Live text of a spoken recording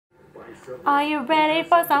Are you ready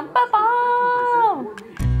for some football?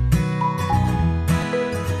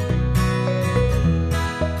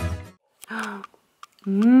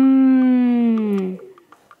 Mmm.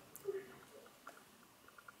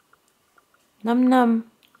 Num num.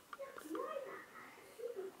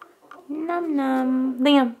 Num num.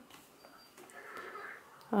 Liam.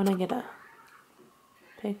 I want to get a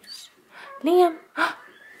picture. Liam.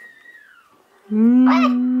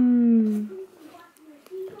 Mmm.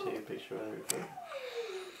 Take a picture of everything.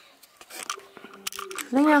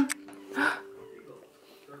 Liam.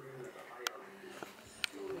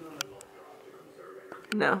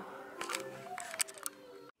 No.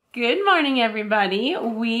 Good morning, everybody.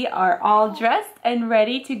 We are all dressed and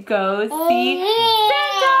ready to go see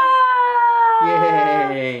Santa!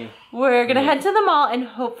 Yay! We're gonna head to the mall and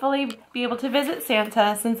hopefully be able to visit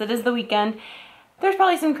Santa since it is the weekend. There's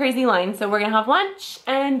probably some crazy lines, so we're gonna have lunch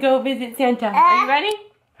and go visit Santa. Are you ready?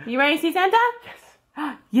 You ready to see Santa?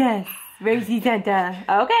 Yes. Yes, ready to see Santa.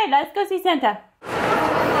 Okay, let's go see Santa.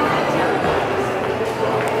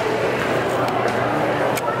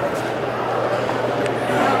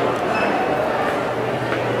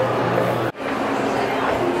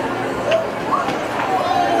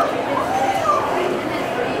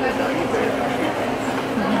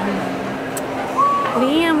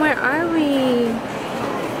 Liam, where are we?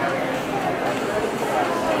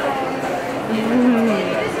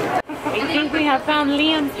 I think we have found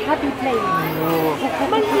Liam's happy place.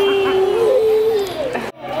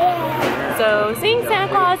 So seeing Santa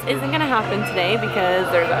Claus isn't gonna happen today because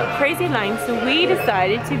there's a crazy line, so we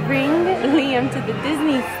decided to bring Liam to the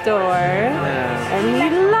Disney store, and he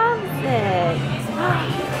loves it.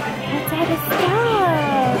 What's all the stuff?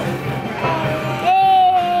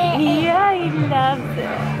 Yeah, he loves it.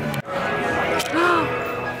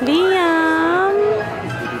 Liam,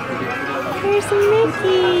 here's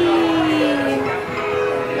Mickey.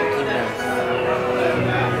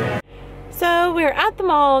 So we were at the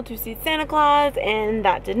mall to see Santa Claus, and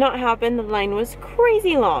that did not happen. The line was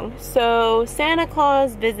crazy long. So Santa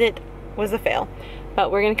Claus visit was a fail. But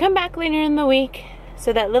we're gonna come back later in the week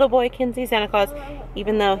so that little boy can see Santa Claus,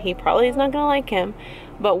 even though he probably is not gonna like him.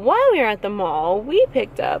 But while we were at the mall, we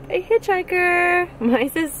picked up a hitchhiker, my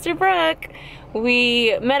sister Brooke.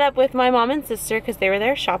 We met up with my mom and sister because they were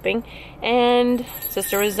there shopping, and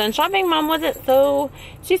sister was done shopping, mom wasn't, so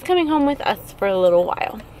she's coming home with us for a little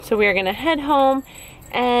while. So we are gonna head home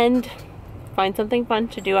and find something fun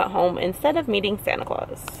to do at home instead of meeting Santa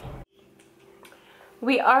Claus.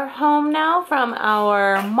 We are home now from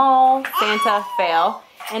our mall Santa fail,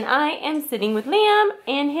 and I am sitting with Liam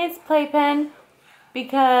in his playpen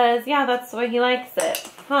because, yeah, that's the way he likes it,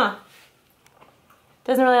 huh?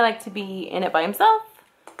 Doesn't really like to be in it by himself.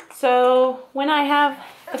 So when I have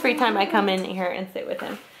the free time, I come in here and sit with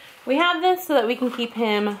him. We have this so that we can keep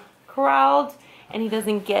him corralled and he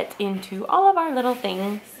doesn't get into all of our little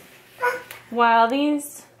things. While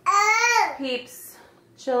these peeps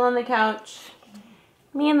chill on the couch,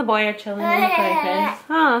 me and the boy are chilling in the playpen.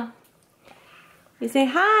 Huh? You say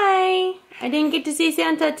hi. I didn't get to see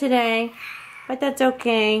Santa today, but that's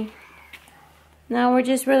okay. Now we're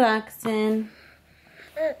just relaxing.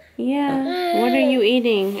 Yeah. What are you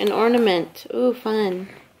eating? An ornament. Ooh, fun.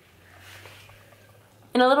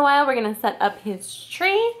 In a little while, we're going to set up his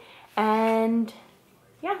tree, and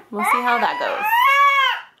yeah, we'll see how that goes.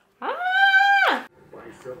 Ah!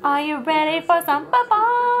 Are you ready for some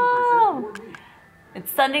football?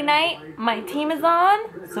 It's Sunday night. My team is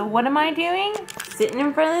on. So what am I doing? Sitting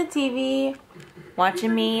in front of the TV,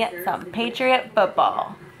 watching me some Patriot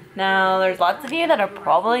football. Now, there's lots of you that are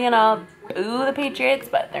probably gonna boo the Patriots,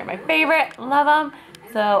 but they're my favorite. Love them.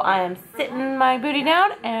 So I am sitting my booty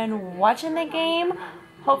down and watching the game.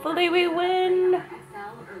 Hopefully we win.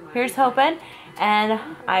 Here's hoping. And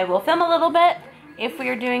I will film a little bit if we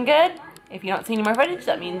are doing good. If you don't see any more footage,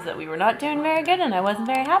 that means that we were not doing very good and I wasn't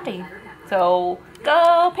very happy. So,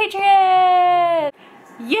 go Patriots!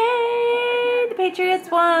 Yay! The Patriots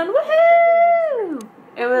won! Woohoo!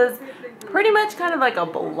 It was pretty much kind of like a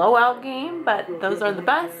blowout game, but those are the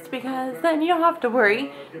best because then you don't have to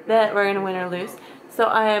worry that we're going to win or lose. So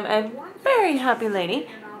I am a very happy lady.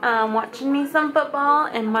 Watching me some football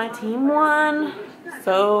and my team won.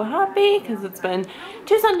 So happy because it's been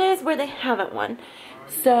 2 Sundays where they haven't won.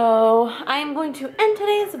 So I am going to end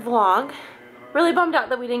today's vlog. Really bummed out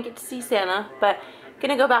that we didn't get to see Santa, but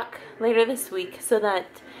gonna go back later this week so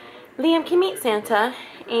that Liam can meet Santa,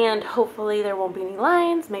 and hopefully there won't be any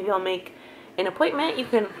lines. Maybe I'll make an appointment. You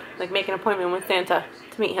can like make an appointment with Santa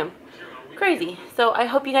to meet him. crazy. So I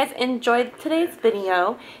hope you guys enjoyed today's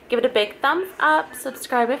video. Give it a big thumbs up,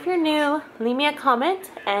 subscribe if you're new, leave me a comment,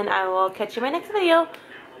 and I will catch you in my next video.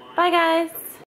 Bye guys!